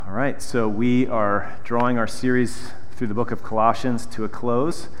All right, so we are drawing our series through the book of Colossians to a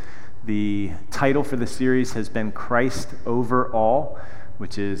close. The title for the series has been Christ Over All,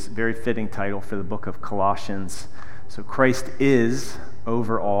 which is a very fitting title for the book of Colossians. So Christ is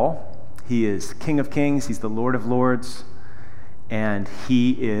over all. He is King of Kings, He's the Lord of Lords, and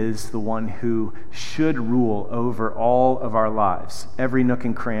He is the one who should rule over all of our lives, every nook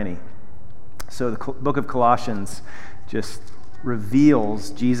and cranny. So the book of Colossians just reveals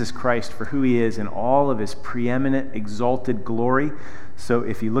Jesus Christ for who He is in all of His preeminent, exalted glory. So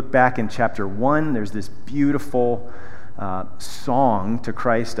if you look back in chapter 1, there's this beautiful song to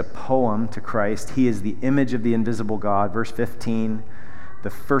Christ, a poem to Christ. He is the image of the invisible God. Verse 15,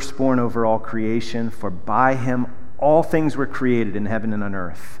 the firstborn over all creation, for by Him all things were created in heaven and on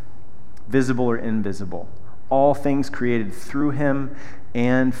earth, visible or invisible. All things created through Him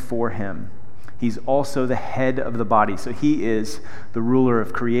and for Him. He's also the head of the body. So He is the ruler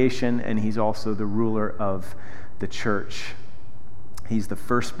of creation, and He's also the ruler of the church. He's the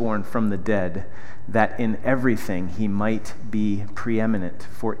firstborn from the dead, that in everything He might be preeminent.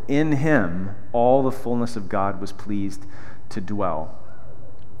 For in Him all the fullness of God was pleased to dwell.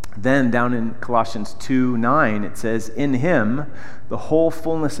 Then down in Colossians 2:9, it says, in Him the whole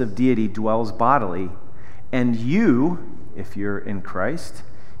fullness of deity dwells bodily, and you, if you're in Christ,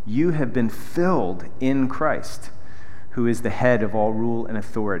 you have been filled in Christ, who is the head of all rule and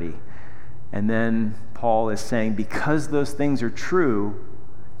authority. And then Paul is saying, because those things are true,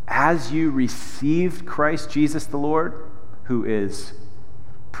 as you received Christ Jesus the Lord, who is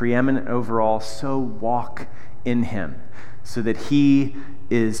preeminent over all, so walk in Him, so that He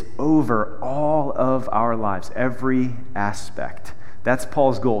is over all of our lives, every aspect. That's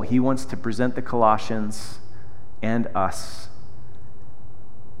Paul's goal. He wants to present the Colossians and us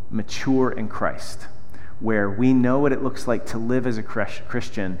mature in Christ, where we know what it looks like to live as a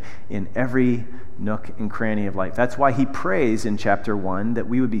Christian in every nook and cranny of life. That's why he prays in chapter 1 that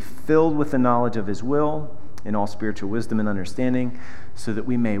we would be filled with the knowledge of His will in all spiritual wisdom and understanding, so that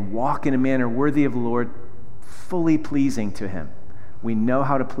we may walk in a manner worthy of the Lord, fully pleasing to Him. We know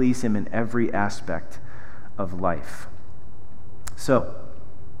how to please Him in every aspect of life. So,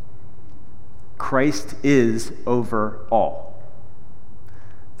 Christ is over all.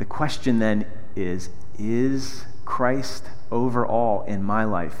 The question then is Christ over all in my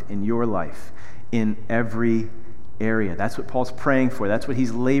life, in your life, in every area? That's what Paul's praying for. That's what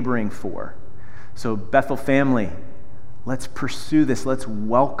he's laboring for. So Bethel family, let's pursue this. Let's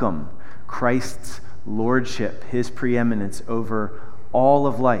welcome Christ's lordship, His preeminence over all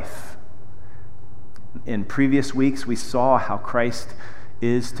of life. In previous weeks, we saw how Christ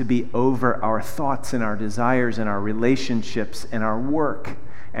is to be over our thoughts and our desires and our relationships and our work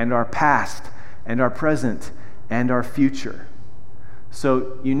and our past, and our present, and our future.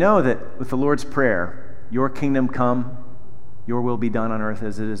 So you know that with the Lord's Prayer, your kingdom come, your will be done on earth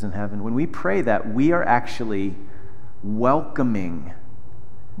as it is in heaven. When we pray that, we are actually welcoming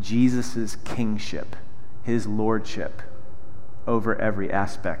Jesus' kingship, His lordship over every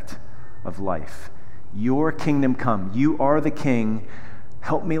aspect of life. Your kingdom come. You are the king.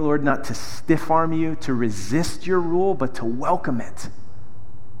 Help me, Lord, not to stiff-arm you, to resist your rule, but to welcome it.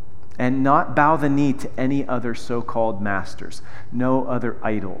 And not bow the knee to any other so-called masters, no other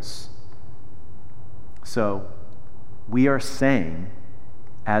idols. So, we are saying,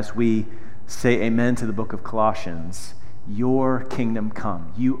 as we say amen to the book of Colossians, your kingdom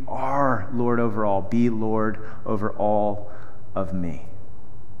come. You are Lord over all. Be Lord over all of me.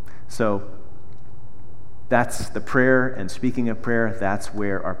 So, that's the prayer, and speaking of prayer, that's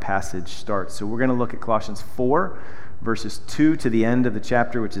where our passage starts. So we're going to look at Colossians 4, verses 2 to the end of the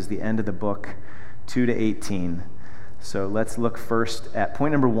chapter, which is the end of the book, 2 to 18. So let's look first at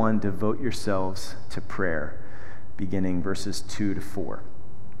point number 1, devote yourselves to prayer, beginning verses 2 to 4.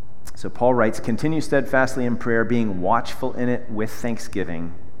 So Paul writes, continue steadfastly in prayer, being watchful in it with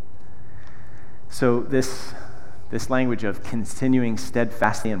thanksgiving. So this language of continuing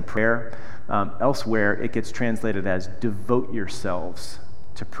steadfastly in prayer, elsewhere it gets translated as devote yourselves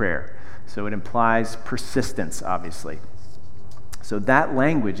to prayer. So it implies persistence, obviously. So that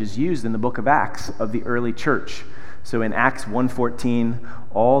language is used in the book of Acts of the early church. So in Acts 1:14,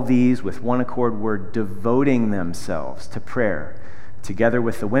 all these with one accord were devoting themselves to prayer, together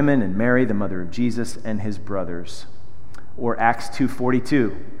with the women and Mary, the mother of Jesus, and His brothers. Or Acts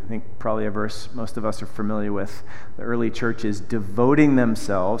 2:42, I think probably a verse most of us are familiar with. The early church is devoting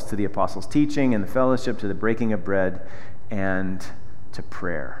themselves to the apostles' teaching and the fellowship, to the breaking of bread, and to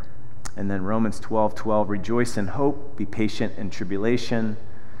prayer. And then Romans 12:12, rejoice in hope, be patient in tribulation,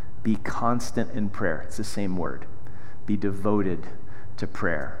 be constant in prayer. It's the same word. Be devoted to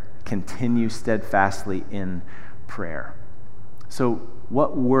prayer. Continue steadfastly in prayer. So,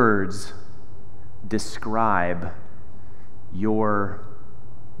 what words describe your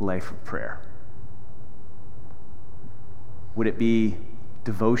life of prayer? Would it be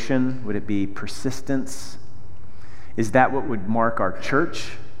devotion? Would it be persistence? Is that what would mark our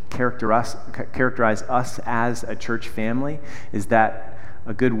church, characterize us as a church family? Is that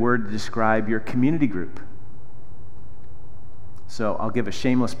a good word to describe your community group? So I'll give a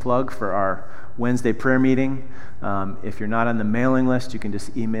shameless plug for our Wednesday prayer meeting. If you're not on the mailing list, you can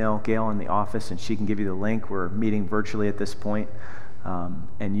just email Gail in the office and she can give you the link. We're meeting virtually at this point.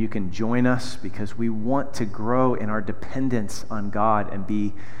 And you can join us because we want to grow in our dependence on God and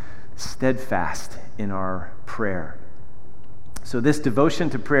be steadfast in our prayer. So this devotion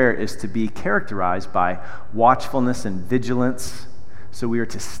to prayer is to be characterized by watchfulness and vigilance. So we are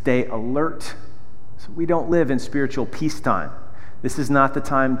to stay alert. So we don't live in spiritual peacetime. This is not the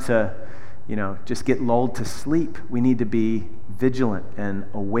time to, just get lulled to sleep. We need to be vigilant and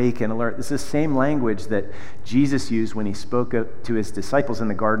awake and alert. This is the same language that Jesus used when he spoke to his disciples in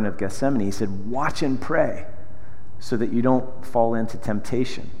the Garden of Gethsemane. He said, watch and pray so that you don't fall into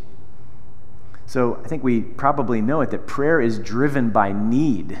temptation. So I think we probably know it, that prayer is driven by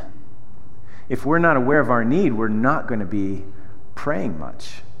need. If we're not aware of our need, we're not going to be praying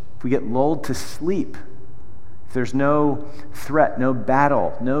much. If we get lulled to sleep, if there's no threat, no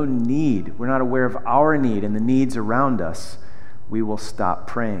battle, no need, we're not aware of our need and the needs around us, we will stop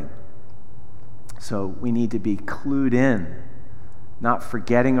praying. So we need to be clued in, not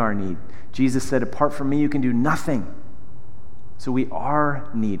forgetting our need. Jesus said, apart from me, you can do nothing. So we are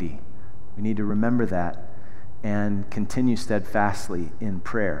needy. We need to remember that and continue steadfastly in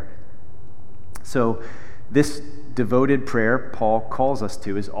prayer. So this devoted prayer Paul calls us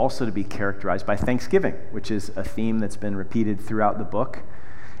to is also to be characterized by thanksgiving, which is a theme that's been repeated throughout the book.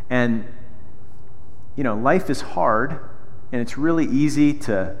 And, life is hard, and it's really easy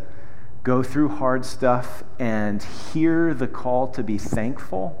to go through hard stuff and hear the call to be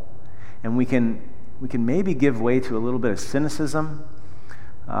thankful. And we can maybe give way to a little bit of cynicism.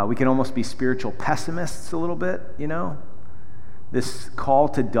 We can almost be spiritual pessimists a little bit, This call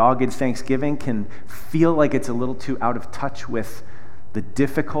to dogged thanksgiving can feel like it's a little too out of touch with the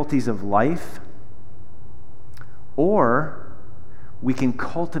difficulties of life. Or we can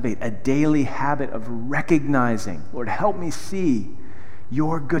cultivate a daily habit of recognizing, Lord, help me see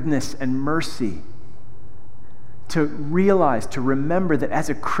your goodness and mercy. To realize, to remember that as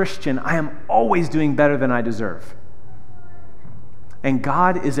a Christian, I am always doing better than I deserve. And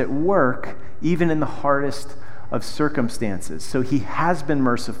God is at work even in the hardest of circumstances. So he has been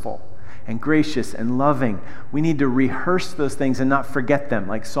merciful and gracious and loving. We need to rehearse those things and not forget them,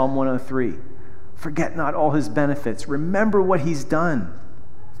 like Psalm 103. Forget not all his benefits. Remember what he's done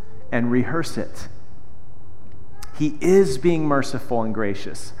and rehearse it. He is being merciful and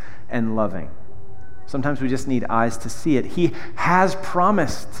gracious and loving. Sometimes we just need eyes to see it. He has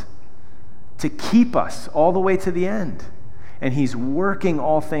promised to keep us all the way to the end. And he's working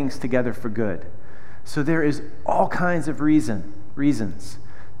all things together for good. So there is all kinds of reasons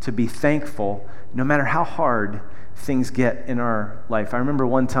to be thankful, no matter how hard things get in our life. I remember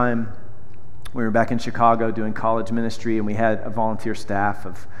one time we were back in Chicago doing college ministry, and we had a volunteer staff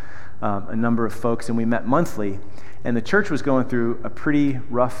of a number of folks, and we met monthly. And the church was going through a pretty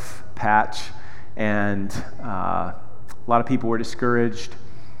rough patch, and a lot of people were discouraged.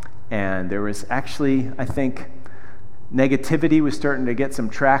 And there was actually, I think, negativity was starting to get some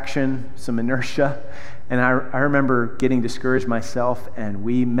traction, some inertia. And I remember getting discouraged myself, and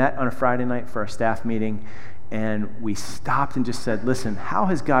we met on a Friday night for our staff meeting, and we stopped and just said, listen, how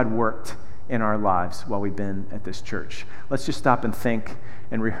has God worked in our lives while we've been at this church? Let's just stop and think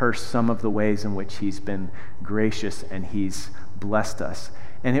and rehearse some of the ways in which he's been gracious and he's blessed us.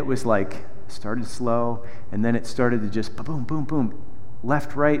 And it was like, started slow, and then it started to just boom, boom, boom,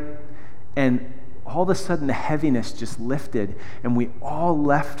 left, right, and all of a sudden the heaviness just lifted, and we all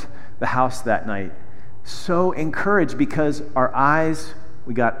left the house that night so encouraged because our eyes,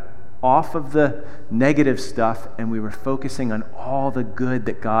 we got off of the negative stuff and we were focusing on all the good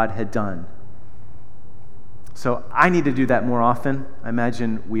that God had done. So I need to do that more often. I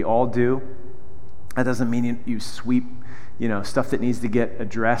imagine we all do. That doesn't mean you sweep, stuff that needs to get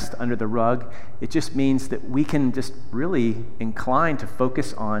addressed under the rug. It just means that we can just really incline to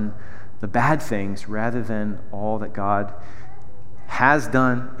focus on the bad things rather than all that God has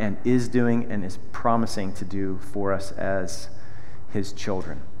done and is doing and is promising to do for us as his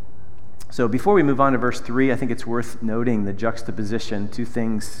children. So before we move on to verse 3, I think it's worth noting the juxtaposition, two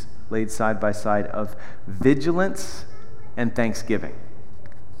things laid side by side, of vigilance and thanksgiving.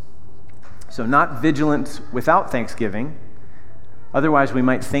 So not vigilant without thanksgiving. Otherwise, we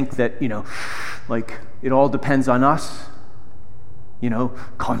might think that, like it all depends on us.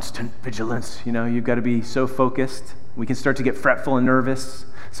 Constant vigilance. You've got to be so focused. We can start to get fretful and nervous.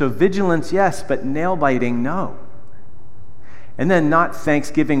 So vigilance, yes, but nail biting, no. And then not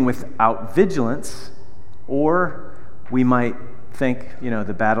thanksgiving without vigilance, or we might think,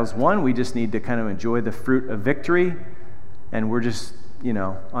 the battle's won. We just need to kind of enjoy the fruit of victory, and we're just,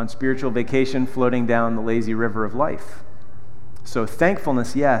 on spiritual vacation floating down the lazy river of life. So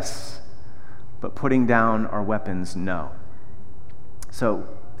thankfulness, yes, but putting down our weapons, no. So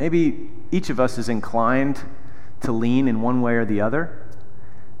maybe each of us is inclined to lean in one way or the other,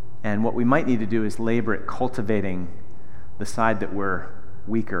 and what we might need to do is labor at cultivating the side that we're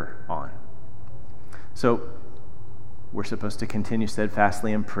weaker on. So we're supposed to continue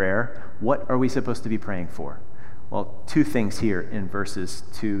steadfastly in prayer. What are we supposed to be praying for? Well, two things here in verses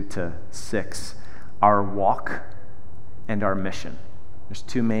 2 to 6. Our walk and our mission. There's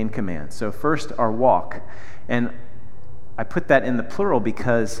two main commands. So first, our walk. And I put that in the plural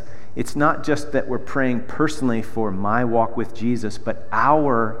because it's not just that we're praying personally for my walk with Jesus, but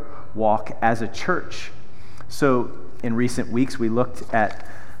our walk as a church. So in recent weeks, we looked at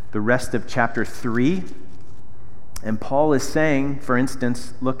the rest of chapter 3. And Paul is saying, for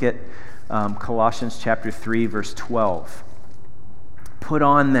instance, look at Colossians chapter 3, verse 12. Put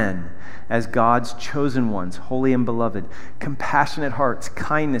on then, as God's chosen ones, holy and beloved, compassionate hearts,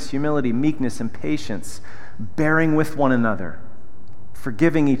 kindness, humility, meekness, and patience, bearing with one another,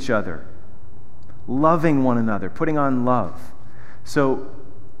 forgiving each other, loving one another, putting on love. So,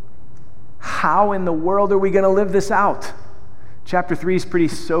 how in the world are we going to live this out? Chapter 3 is pretty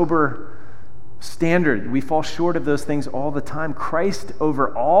sober standard. We fall short of those things all the time. Christ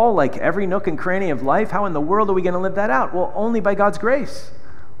over all, like every nook and cranny of life. How in the world are we going to live that out? Well, only by God's grace,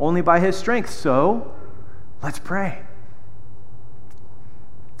 only by His strength. So, let's pray.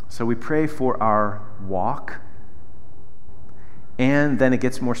 So we pray for our walk. And then it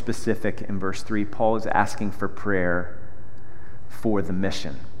gets more specific in verse 3. Paul is asking for prayer for the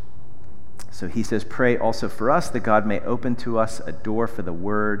mission. So he says, pray also for us that God may open to us a door for the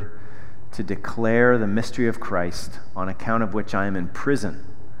word to declare the mystery of Christ, on account of which I am in prison,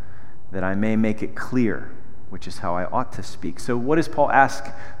 that I may make it clear, which is how I ought to speak. So what does Paul ask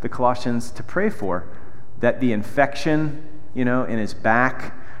the Colossians to pray for? That the infection, in his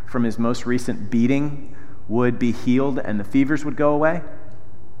back from his most recent beating would be healed and the fevers would go away?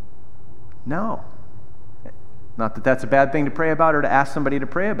 No. Not that that's a bad thing to pray about or to ask somebody to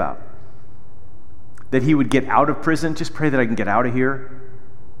pray about. That he would get out of prison, just pray that I can get out of here.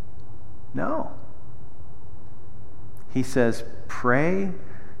 No. He says, pray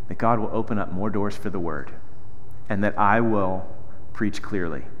that God will open up more doors for the word and that I will preach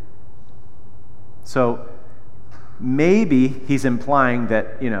clearly. So maybe he's implying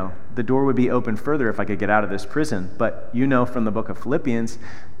that, the door would be open further if I could get out of this prison. But from the book of Philippians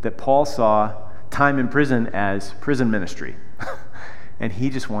that Paul saw time in prison as prison ministry. And he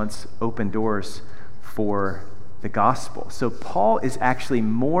just wants open doors for the gospel. So Paul is actually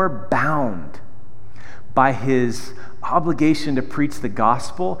more bound by his obligation to preach the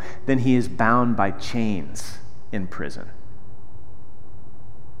gospel than he is bound by chains in prison.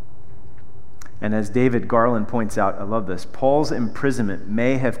 And as David Garland points out, I love this, Paul's imprisonment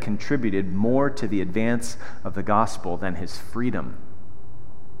may have contributed more to the advance of the gospel than his freedom.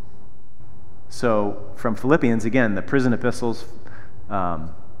 So from Philippians, again, the prison epistles,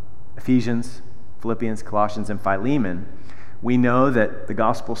 Ephesians, Philippians, Colossians, and Philemon, we know that the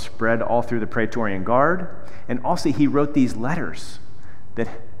gospel spread all through the Praetorian Guard, and also he wrote these letters that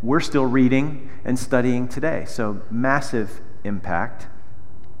we're still reading and studying today. So massive impact.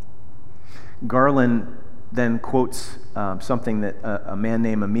 Garland then quotes something that a man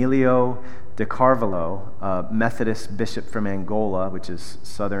named Emilio de Carvalho, a Methodist bishop from Angola, which is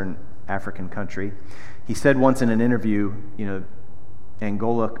southern African country, he said once in an interview,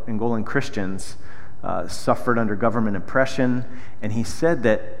 Angolan Christians suffered under government oppression, and he said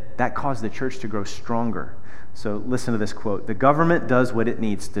that caused the church to grow stronger. So listen to this quote: "The government does what it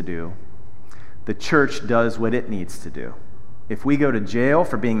needs to do. The church does what it needs to do. If we go to jail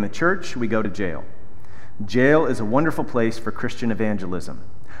for being the church, we go to jail. Jail is a wonderful place for Christian evangelism.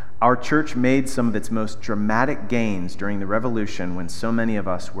 Our church made some of its most dramatic gains during the Revolution when so many of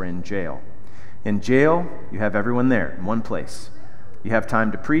us were in jail. In jail, you have everyone there in one place. You have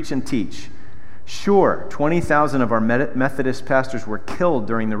time to preach and teach. Sure, 20,000 of our Methodist pastors were killed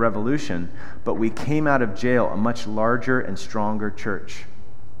during the Revolution, but we came out of jail a much larger and stronger church."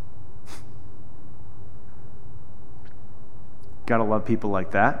 Gotta love people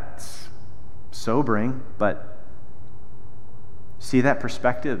like that. It's sobering, but see that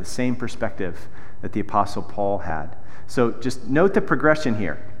perspective, the same perspective that the Apostle Paul had. So just note the progression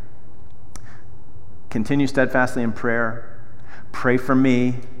here. Continue steadfastly in prayer. Pray for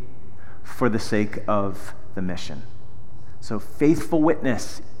me for the sake of the mission. So faithful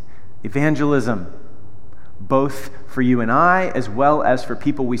witness, evangelism, both for you and I, as well as for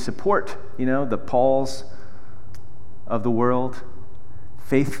people we support, the Pauls of the world.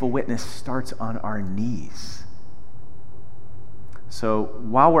 Faithful witness starts on our knees. So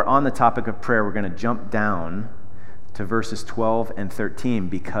while we're on the topic of prayer, we're going to jump down to verses 12 and 13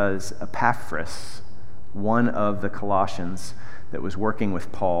 because Epaphras, one of the Colossians that was working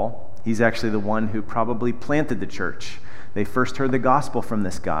with Paul, he's actually the one who probably planted the church. They first heard the gospel from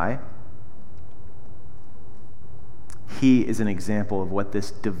this guy. He is an example of what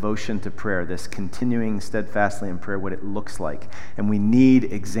this devotion to prayer, this continuing steadfastly in prayer, what it looks like. And we need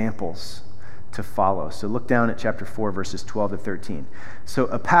examples to follow. So look down at chapter 4, verses 12 to 13. So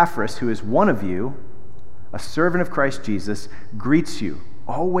Epaphras, who is one of you, a servant of Christ Jesus, greets you,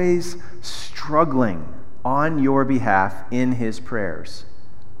 always struggling on your behalf in his prayers,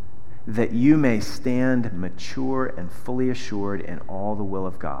 that you may stand mature and fully assured in all the will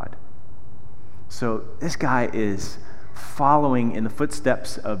of God. So this guy is following in the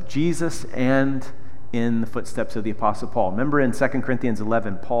footsteps of Jesus and in the footsteps of the Apostle Paul. Remember in 2 Corinthians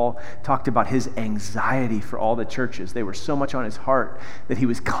 11, Paul talked about his anxiety for all the churches. They were so much on his heart that he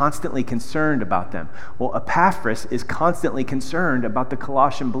was constantly concerned about them. Well, Epaphras is constantly concerned about the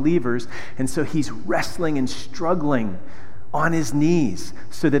Colossian believers, and so he's wrestling and struggling on his knees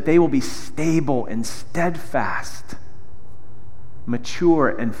so that they will be stable and steadfast, mature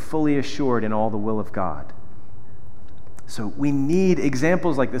and fully assured in all the will of God. So we need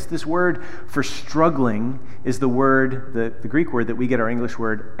examples like this. This word for struggling is the word, the Greek word that we get our English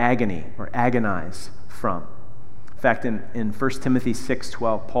word agony or agonize from. In fact, in 1 Timothy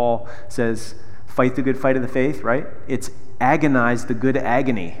 6:12, Paul says, fight the good fight of the faith, right? It's agonize the good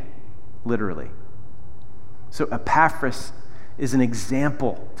agony, literally. So Epaphras is an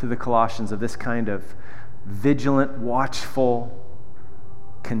example to the Colossians of this kind of vigilant, watchful,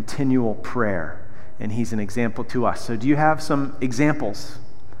 continual prayer. And he's an example to us. So do you have some examples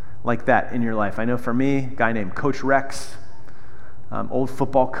like that in your life? I know for me, a guy named Coach Rex, old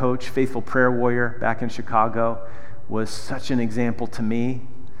football coach, faithful prayer warrior back in Chicago, was such an example to me.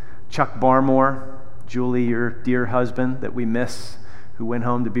 Chuck Barmore, Julie, your dear husband that we miss, who went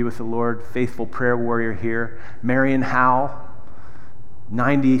home to be with the Lord, faithful prayer warrior here. Marion Howe,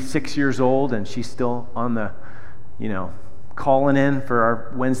 96 years old, and she's still on the, calling in for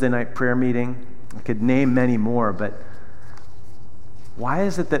our Wednesday night prayer meeting. I could name many more, but why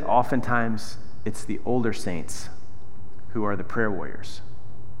is it that oftentimes it's the older saints who are the prayer warriors?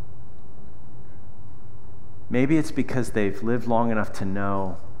 Maybe it's because they've lived long enough to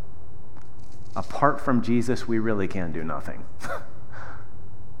know, apart from Jesus, we really can do nothing.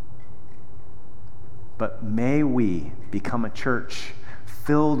 But may we become a church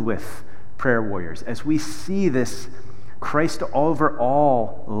filled with prayer warriors as we see this Christ over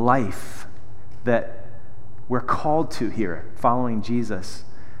all life that we're called to here, following Jesus.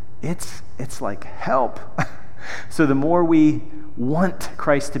 It's like help. So the more we want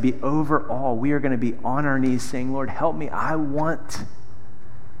Christ to be over all, we are going to be on our knees saying, Lord, help me. I want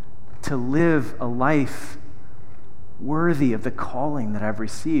to live a life worthy of the calling that I've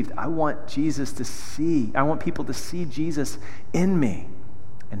received. I want people to see Jesus in me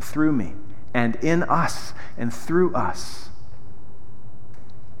and through me and in us and through us.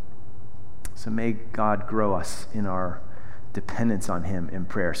 So may God grow us in our dependence on him in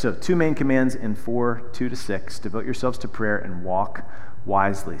prayer. So 2 main commands in 4:2-6. Devote yourselves to prayer and walk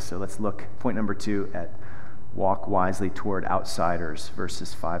wisely. So let's look, point number 2, at walk wisely toward outsiders,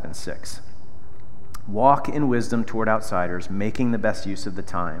 verses 5 and 6. Walk in wisdom toward outsiders, making the best use of the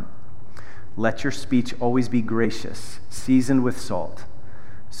time. Let your speech always be gracious, seasoned with salt,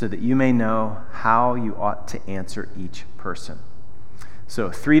 so that you may know how you ought to answer each person. So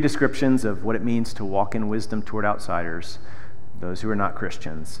 3 descriptions of what it means to walk in wisdom toward outsiders, those who are not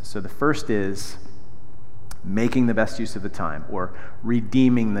Christians. So the first is making the best use of the time, or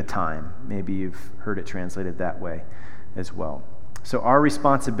redeeming the time. Maybe you've heard it translated that way as well. So our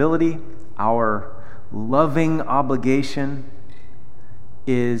responsibility, our loving obligation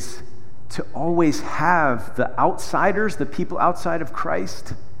is to always have the outsiders, the people outside of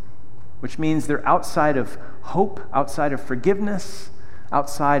Christ, which means they're outside of hope, outside of forgiveness,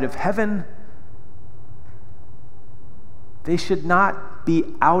 outside of heaven. They should not not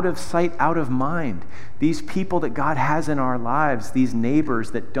be out of sight, out of mind. These people that God has in our lives, these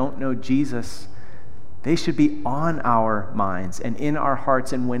neighbors that don't know Jesus, they should be on our minds and in our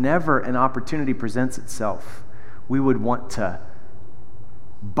hearts. And whenever an opportunity presents itself, we would want to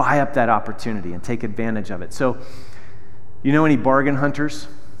buy up that opportunity and take advantage of it. So, you know any bargain hunters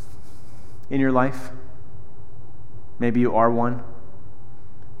in your life? Maybe you are one.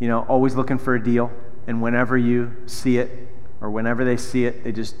 You know, always looking for a deal. And whenever you see it, or whenever they see it,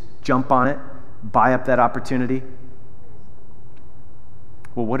 they just jump on it, buy up that opportunity.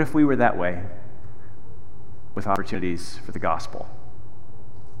 Well, what if we were that way with opportunities for the gospel?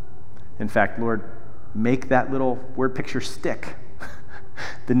 In fact, Lord, make that little word picture stick.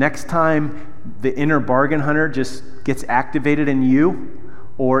 The next time the inner bargain hunter just gets activated in you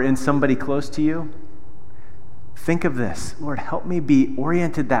or in somebody close to you, think of this. Lord, help me be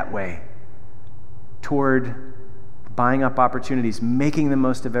oriented that way toward buying up opportunities, making the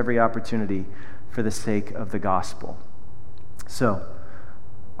most of every opportunity for the sake of the gospel. So,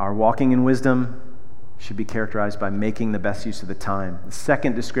 our walking in wisdom should be characterized by making the best use of the time. The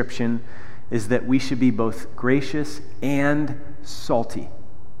second description is that we should be both gracious and salty.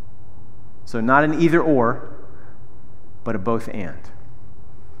 So not an either or, but a both and.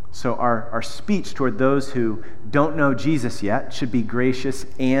 So our speech toward those who don't know Jesus yet should be gracious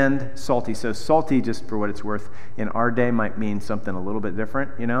and salty. So salty, just for what it's worth, in our day might mean something a little bit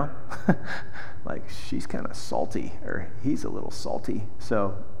different, you know? Like, she's kind of salty, or he's a little salty.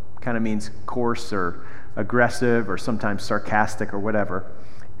 So kind of means coarse or aggressive or sometimes sarcastic or whatever.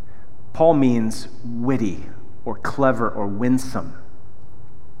 Paul means witty or clever or winsome.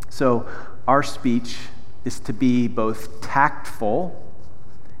 So our speech is to be both tactful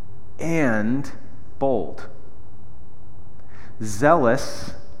and bold,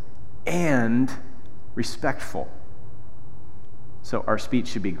 zealous and respectful. So our speech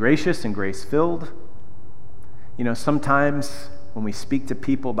should be gracious and grace-filled. You know, sometimes when we speak to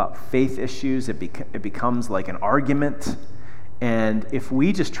people about faith issues, it becomes like an argument. And if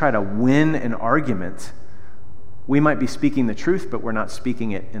we just try to win an argument, we might be speaking the truth, but we're not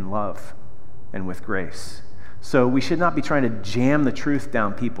speaking it in love and with grace. So we should not be trying to jam the truth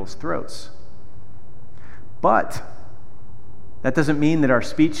down people's throats. But that doesn't mean that our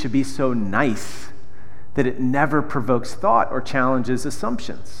speech should be so nice that it never provokes thought or challenges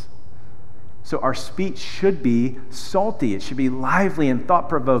assumptions. So our speech should be salty. It should be lively and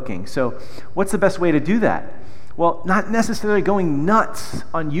thought-provoking. So what's the best way to do that? Well, not necessarily going nuts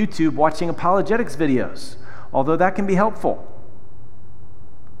on YouTube watching apologetics videos, although that can be helpful.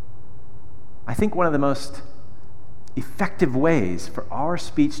 I think one of the most effective ways for our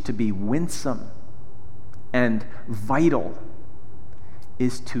speech to be winsome and vital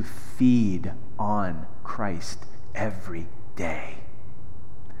is to feed on Christ every day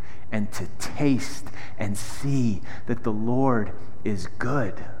and to taste and see that the Lord is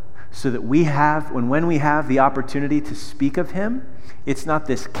good, so that when we have the opportunity to speak of him, it's not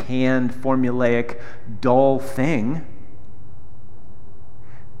this canned, formulaic, dull thing.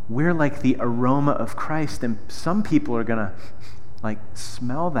 We're like the aroma of Christ, and some people are going to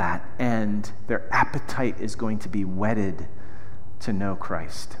smell that, and their appetite is going to be whetted to know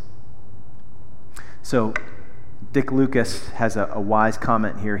Christ. So Dick Lucas has a wise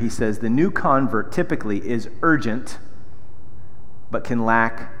comment here. He says, the new convert typically is urgent, but can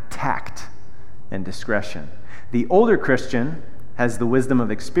lack tact and discretion. The older Christian has the wisdom of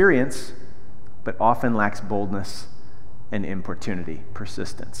experience, but often lacks boldness and importunity,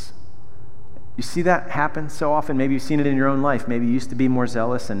 persistence. You see that happen so often? Maybe you've seen it in your own life. Maybe you used to be more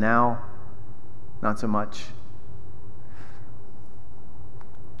zealous and now not so much.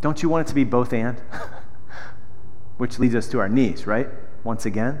 Don't you want it to be both and? Which leads us to our knees, right? Once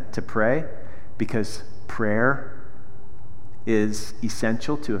again, to pray, because prayer is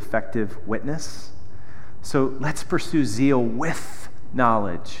essential to effective witness. So let's pursue zeal with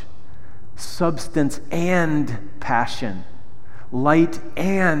knowledge, substance and passion, light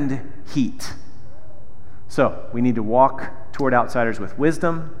and heat. So we need to walk toward outsiders with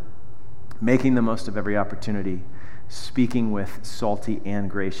wisdom, making the most of every opportunity, speaking with salty and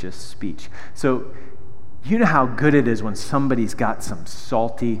gracious speech. So you know how good it is when somebody's got some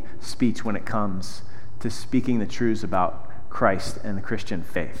salty speech when it comes to speaking the truths about Christ and the Christian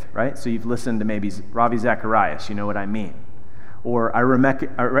faith, right? So you've listened to maybe Ravi Zacharias, you know what I mean. Or I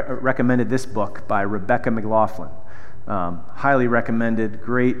recommended this book by Rebecca McLaughlin. Highly recommended,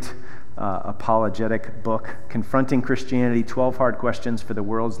 great apologetic book, Confronting Christianity, 12 Hard Questions for the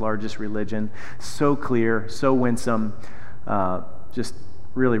World's Largest Religion. So clear, so winsome, just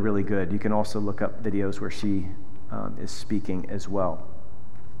really, really good. You can also look up videos where she is speaking as well.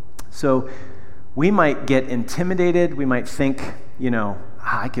 So we might get intimidated. We might think,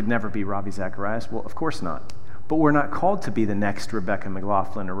 I could never be Ravi Zacharias. Well, of course not. But we're not called to be the next Rebecca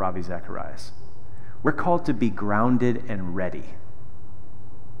McLaughlin or Ravi Zacharias. We're called to be grounded and ready,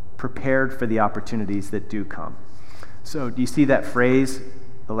 prepared for the opportunities that do come. So do you see that phrase,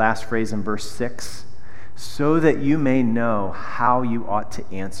 the last phrase in verse 6? So that you may know how you ought to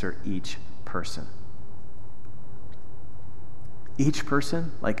answer each person. Each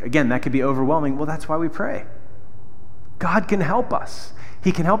person, again, that could be overwhelming. Well, that's why we pray. God can help us.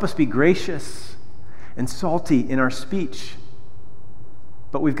 He can help us be gracious and salty in our speech.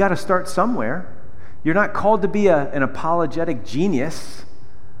 But we've got to start somewhere. You're not called to be an apologetic genius,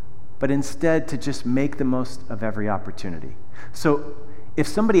 but instead to just make the most of every opportunity. So if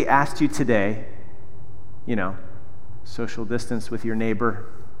somebody asked you today, social distance with your neighbor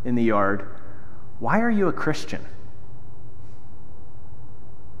in the yard, why are you a Christian?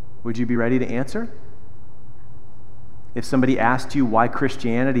 Would you be ready to answer? If somebody asked you why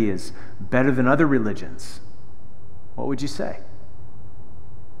Christianity is better than other religions, what would you say?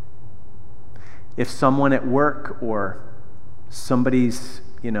 If someone at work or somebody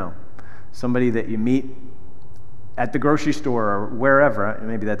that you meet at the grocery store or wherever,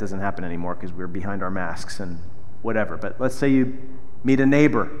 maybe that doesn't happen anymore because we're behind our masks and whatever, but let's say you meet a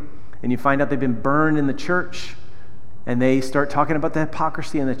neighbor and you find out they've been burned in the church and they start talking about the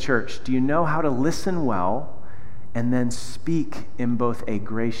hypocrisy in the church. Do you know how to listen well and then speak in both a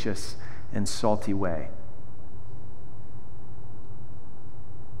gracious and salty way?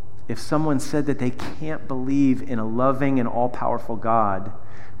 If someone said that they can't believe in a loving and all-powerful God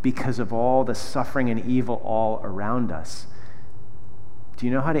because of all the suffering and evil all around us, do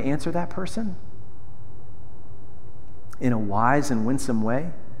you know how to answer that person? In a wise and winsome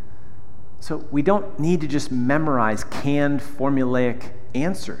way? So we don't need to just memorize canned formulaic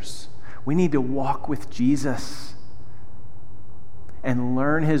answers. We need to walk with Jesus and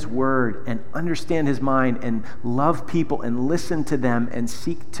learn his word and understand his mind and love people and listen to them and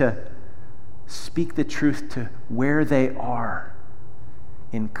seek to speak the truth to where they are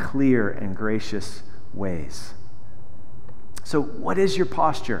in clear and gracious ways. So what is your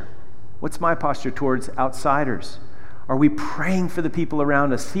posture? What's my posture towards outsiders? Are we praying for the people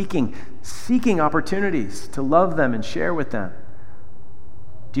around us, seeking opportunities to love them and share with them?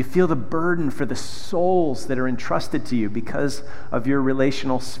 Do you feel the burden for the souls that are entrusted to you because of your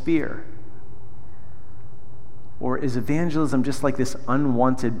relational sphere? Or is evangelism just like this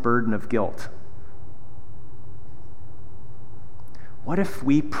unwanted burden of guilt? What if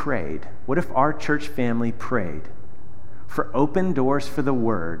we prayed? What if our church family prayed for open doors for the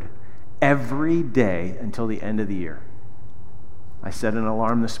word every day until the end of the year? I set an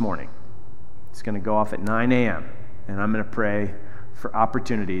alarm this morning. It's going to go off at 9 a.m., and I'm going to pray for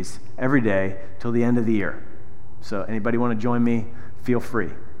opportunities every day till the end of the year. So anybody want to join me, feel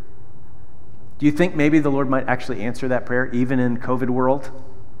free. Do you think maybe the Lord might actually answer that prayer even in COVID world?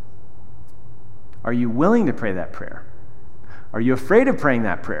 Are you willing to pray that prayer? Are you afraid of praying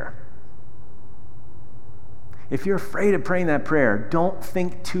that prayer? If you're afraid of praying that prayer, don't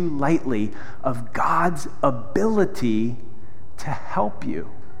think too lightly of God's ability to help you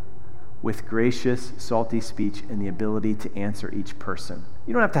with gracious, salty speech and the ability to answer each person.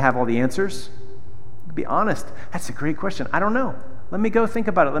 You don't have to have all the answers. Be honest. That's a great question. I don't know. Let me go think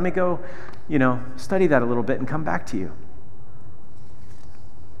about it. Let me go, study that a little bit and come back to you.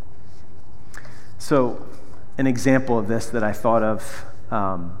 So, an example of this that I thought of,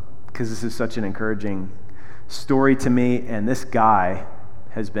 because this is such an encouraging story to me, and this guy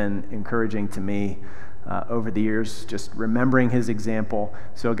has been encouraging to me over the years, just remembering his example.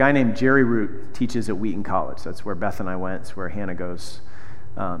 So a guy named Jerry Root teaches at Wheaton College. That's where Beth and I went. It's where Hannah goes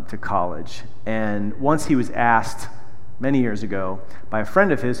to college. And once he was asked, many years ago, by a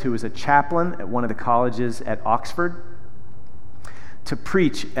friend of his who was a chaplain at one of the colleges at Oxford, to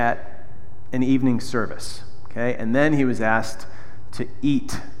preach at an evening service. Okay? And then he was asked to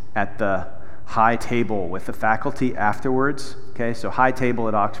eat at the high table with the faculty afterwards. Okay, so high table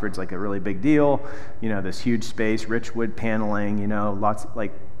at Oxford's like a really big deal. This huge space, rich wood paneling, lots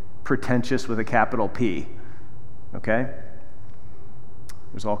pretentious with a capital P. Okay?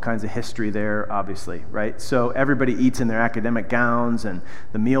 There's all kinds of history there, obviously, right? So everybody eats in their academic gowns, and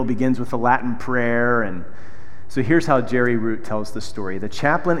the meal begins with a Latin prayer. And so here's how Jerry Root tells the story. The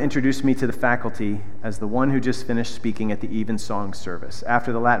chaplain introduced me to the faculty as the one who just finished speaking at the evensong service.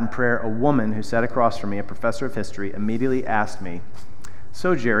 After the Latin prayer, a woman who sat across from me, a professor of history, immediately asked me,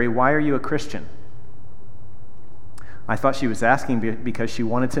 "So, Jerry, why are you a Christian?" I thought she was asking because she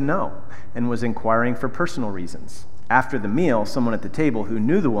wanted to know and was inquiring for personal reasons. After the meal, someone at the table who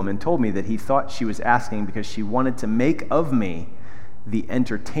knew the woman told me that he thought she was asking because she wanted to make of me the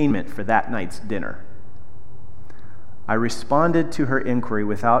entertainment for that night's dinner. I responded to her inquiry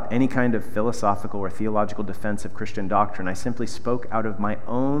without any kind of philosophical or theological defense of Christian doctrine. I simply spoke out of my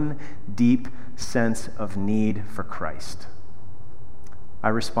own deep sense of need for Christ. I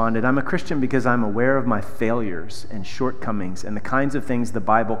responded, I'm a Christian because I'm aware of my failures and shortcomings and the kinds of things the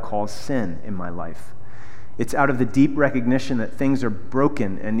Bible calls sin in my life. It's out of the deep recognition that things are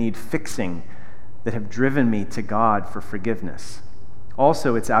broken and need fixing that have driven me to God for forgiveness.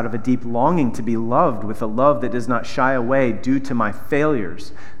 Also, it's out of a deep longing to be loved with a love that does not shy away due to my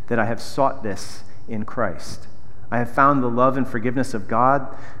failures that I have sought this in Christ. I have found the love and forgiveness of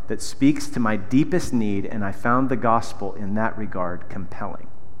God that speaks to my deepest need, and I found the gospel in that regard compelling.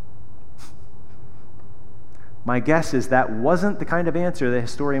 My guess is that wasn't the kind of answer the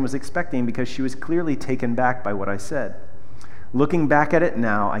historian was expecting, because she was clearly taken back by what I said. Looking back at it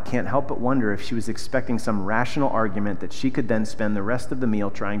now, I can't help but wonder if she was expecting some rational argument that she could then spend the rest of the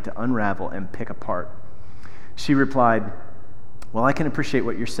meal trying to unravel and pick apart. She replied, well, I can appreciate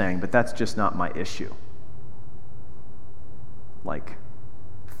what you're saying, but that's just not my issue. Like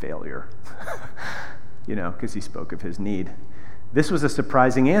failure, because he spoke of his need. This was a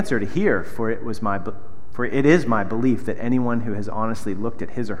surprising answer to hear, for it is my belief that anyone who has honestly looked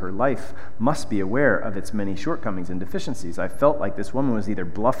at his or her life must be aware of its many shortcomings and deficiencies. I felt like this woman was either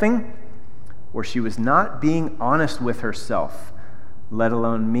bluffing or she was not being honest with herself, let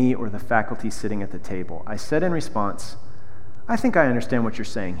alone me or the faculty sitting at the table. I said in response, I think I understand what you're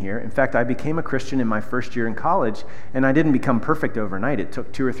saying here. In fact, I became a Christian in my first year in college, and I didn't become perfect overnight. It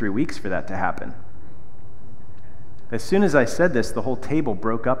took 2 or 3 weeks for that to happen. As soon as I said this, the whole table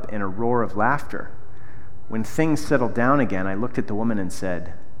broke up in a roar of laughter. When things settled down again, I looked at the woman and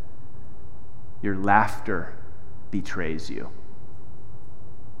said, your laughter betrays you.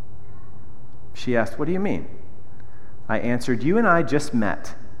 She asked, what do you mean? I answered, you and I just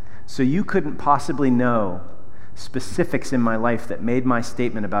met, so you couldn't possibly know specifics in my life that made my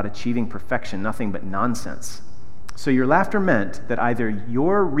statement about achieving perfection nothing but nonsense. So your laughter meant that either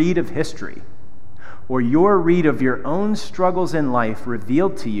your read of history or your read of your own struggles in life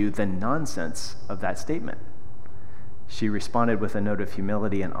revealed to you the nonsense of that statement. She responded with a note of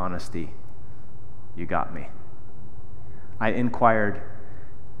humility and honesty. You got me. I inquired,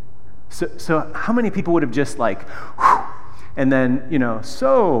 so how many people would have just like, whew, and then,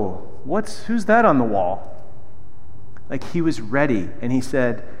 who's that on the wall? Like, he was ready, and he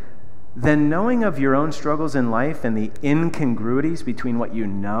said, then knowing of your own struggles in life and the incongruities between what you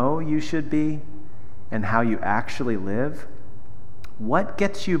know you should be and how you actually live, what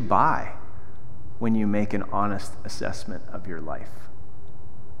gets you by when you make an honest assessment of your life?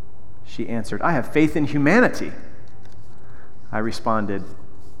 She answered, I have faith in humanity. I responded,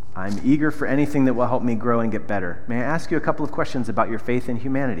 I'm eager for anything that will help me grow and get better. May I ask you a couple of questions about your faith in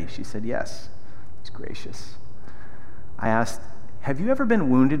humanity? She said, yes. He's gracious. I asked, have you ever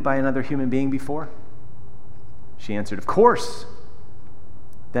been wounded by another human being before? She answered, of course.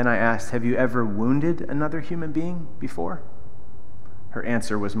 Then I asked, have you ever wounded another human being before? Her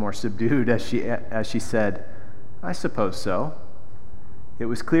answer was more subdued as she said, I suppose so. It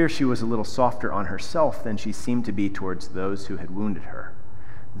was clear she was a little softer on herself than she seemed to be towards those who had wounded her.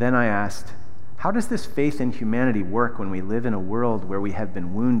 Then I asked, how does this faith in humanity work when we live in a world where we have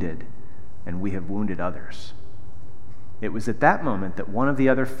been wounded and we have wounded others? It was at that moment that one of the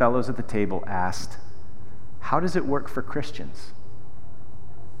other fellows at the table asked, how does it work for Christians?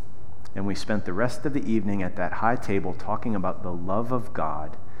 And we spent the rest of the evening at that high table talking about the love of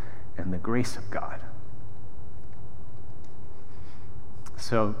God and the grace of God.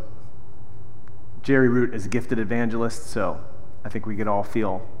 So, Jerry Root is a gifted evangelist, so I think we could all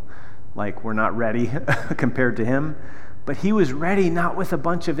feel like we're not ready compared to him. But he was ready not with a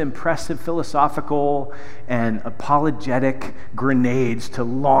bunch of impressive philosophical and apologetic grenades to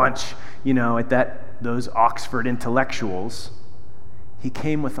launch, at those Oxford intellectuals. He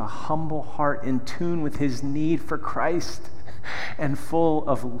came with a humble heart in tune with his need for Christ and full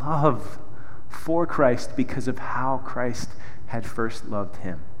of love for Christ because of how Christ had first loved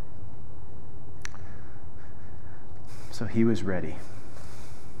him. So he was ready.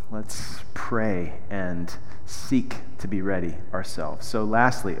 Let's pray and seek to be ready ourselves. So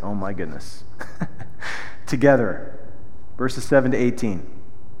lastly, oh my goodness, together, verses 7 to 18.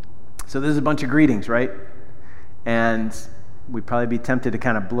 So this is a bunch of greetings, right? And we'd probably be tempted to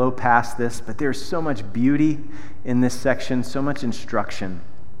kind of blow past this, but there's so much beauty in this section, so much instruction.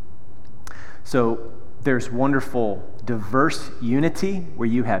 So there's wonderful diverse unity where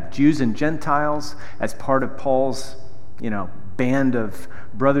you have Jews and Gentiles as part of Paul's, band of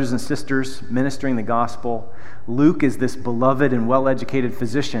brothers and sisters ministering the gospel. Luke is this beloved and well-educated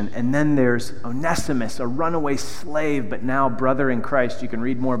physician. And then there's Onesimus, a runaway slave, but now brother in Christ. You can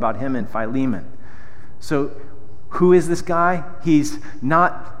read more about him in Philemon. So who is this guy? He's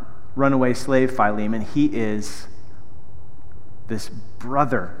not runaway slave Philemon. He is this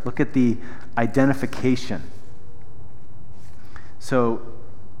brother. Look at the identification. So,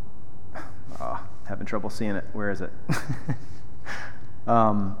 having trouble seeing it. Where is it?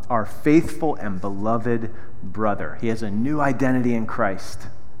 Our faithful and beloved brother. He has a new identity in Christ.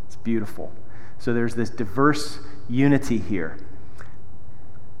 It's beautiful. So there's this diverse unity here.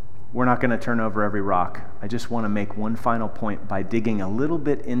 We're not going to turn over every rock. I just want to make one final point by digging a little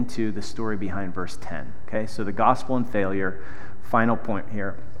bit into the story behind verse 10. Okay, so the gospel and failure, final point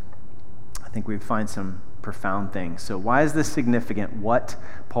here. I think we find some profound things. So why is this significant, what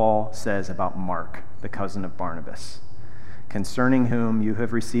Paul says about Mark, the cousin of Barnabas? Concerning whom you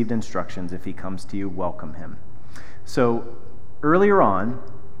have received instructions, if he comes to you, welcome him. So earlier on,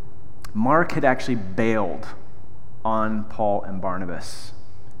 Mark had actually bailed on Paul and Barnabas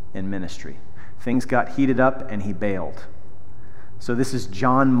in ministry. Things got heated up and he bailed. So this is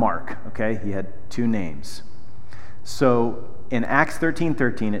John Mark, okay? He had two names. So in Acts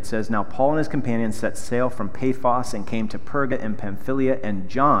 13:13, it says, Now Paul and his companions set sail from Paphos and came to Perga in Pamphylia, and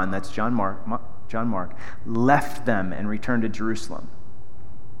John, that's John Mark, left them and returned to Jerusalem.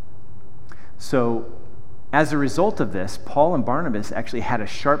 So as a result of this, Paul and Barnabas actually had a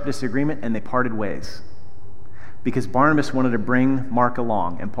sharp disagreement and they parted ways. Because Barnabas wanted to bring Mark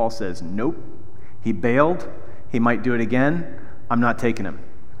along, and Paul says, nope, he bailed, he might do it again, I'm not taking him.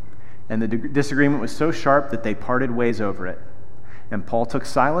 And the disagreement was so sharp that they parted ways over it. And Paul took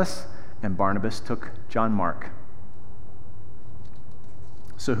Silas, and Barnabas took John Mark.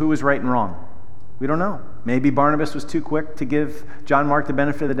 So who was right and wrong? We don't know. Maybe Barnabas was too quick to give John Mark the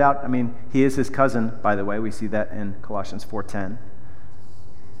benefit of the doubt. I mean, he is his cousin, by the way. We see that in Colossians 4:10.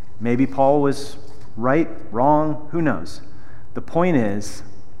 Maybe Paul was right, wrong, who knows? The point is,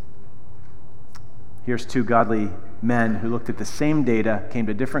 here's two godly men who looked at the same data, came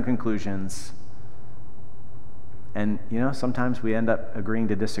to different conclusions, and, sometimes we end up agreeing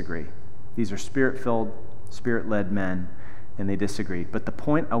to disagree. These are spirit-filled, spirit-led men, and they disagreed. But the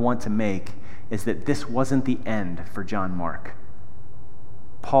point I want to make is that this wasn't the end for John Mark.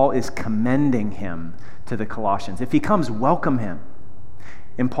 Paul is commending him to the Colossians. If he comes, welcome him.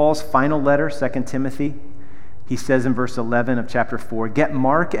 In Paul's final letter, 2 Timothy, he says in verse 11 of chapter 4, Get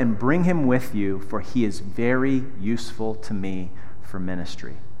Mark and bring him with you, for he is very useful to me for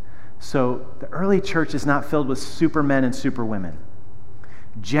ministry. So the early church is not filled with supermen and superwomen.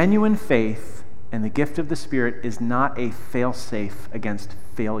 Genuine faith and the gift of the Spirit is not a fail-safe against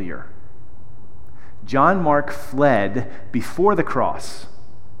failure. John Mark fled before the cross.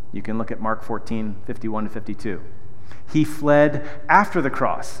 You can look at Mark 14:51 to 52. He fled after the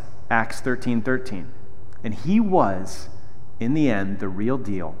cross, Acts 13:13. And he was, in the end, the real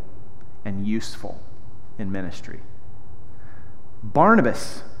deal and useful in ministry.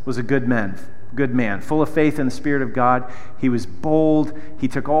 Barnabas was a good man, full of faith in the Spirit of God. He was bold. He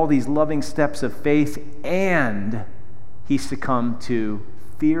took all these loving steps of faith, and he succumbed to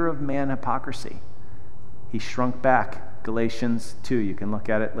fear of man hypocrisy. He shrunk back. Galatians 2, you can look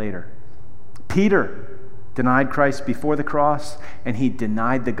at it later. Peter denied Christ before the cross, and he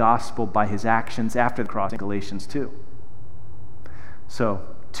denied the gospel by his actions after the cross in Galatians 2. So,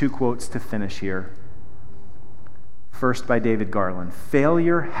 two quotes to finish here. First by David Garland.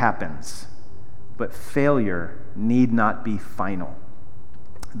 Failure happens, but failure need not be final.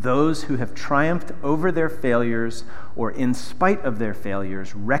 Those who have triumphed over their failures or in spite of their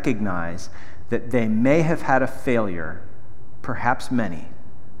failures recognize that they may have had a failure, perhaps many,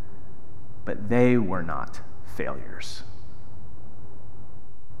 but they were not failures.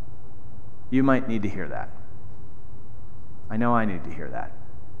 You might need to hear that. I know I need to hear that.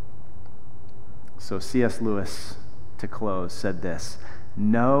 So C.S. Lewis, to close, said this: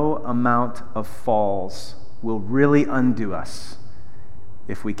 no amount of falls will really undo us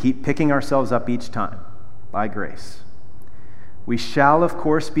if we keep picking ourselves up each time by grace. We shall, of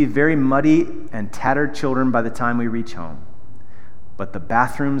course, be very muddy and tattered children by the time we reach home. But the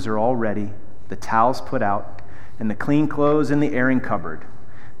bathrooms are all ready, the towels put out, and the clean clothes in the airing cupboard.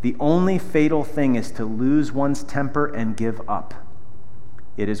 The only fatal thing is to lose one's temper and give up.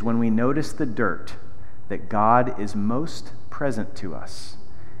 It is when we notice the dirt that God is most present to us.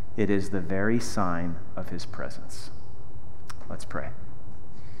 It is the very sign of his presence. Let's pray.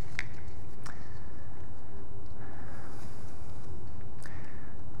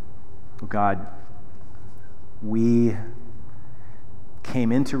 God, we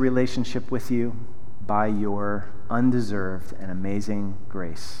came into relationship with you by your undeserved and amazing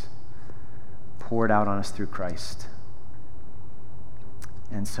grace poured out on us through Christ.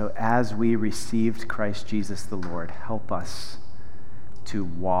 And so as we received Christ Jesus the Lord, help us to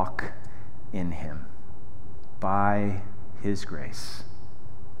walk in him by his grace,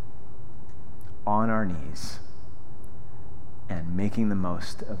 on our knees, and making the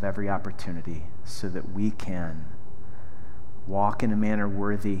most of every opportunity so that we can walk in a manner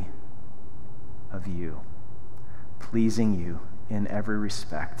worthy of you, pleasing you in every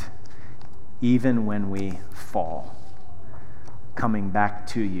respect, even when we fall, coming back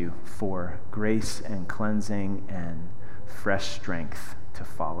to you for grace and cleansing and fresh strength to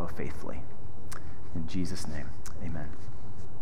follow faithfully. In Jesus' name, amen.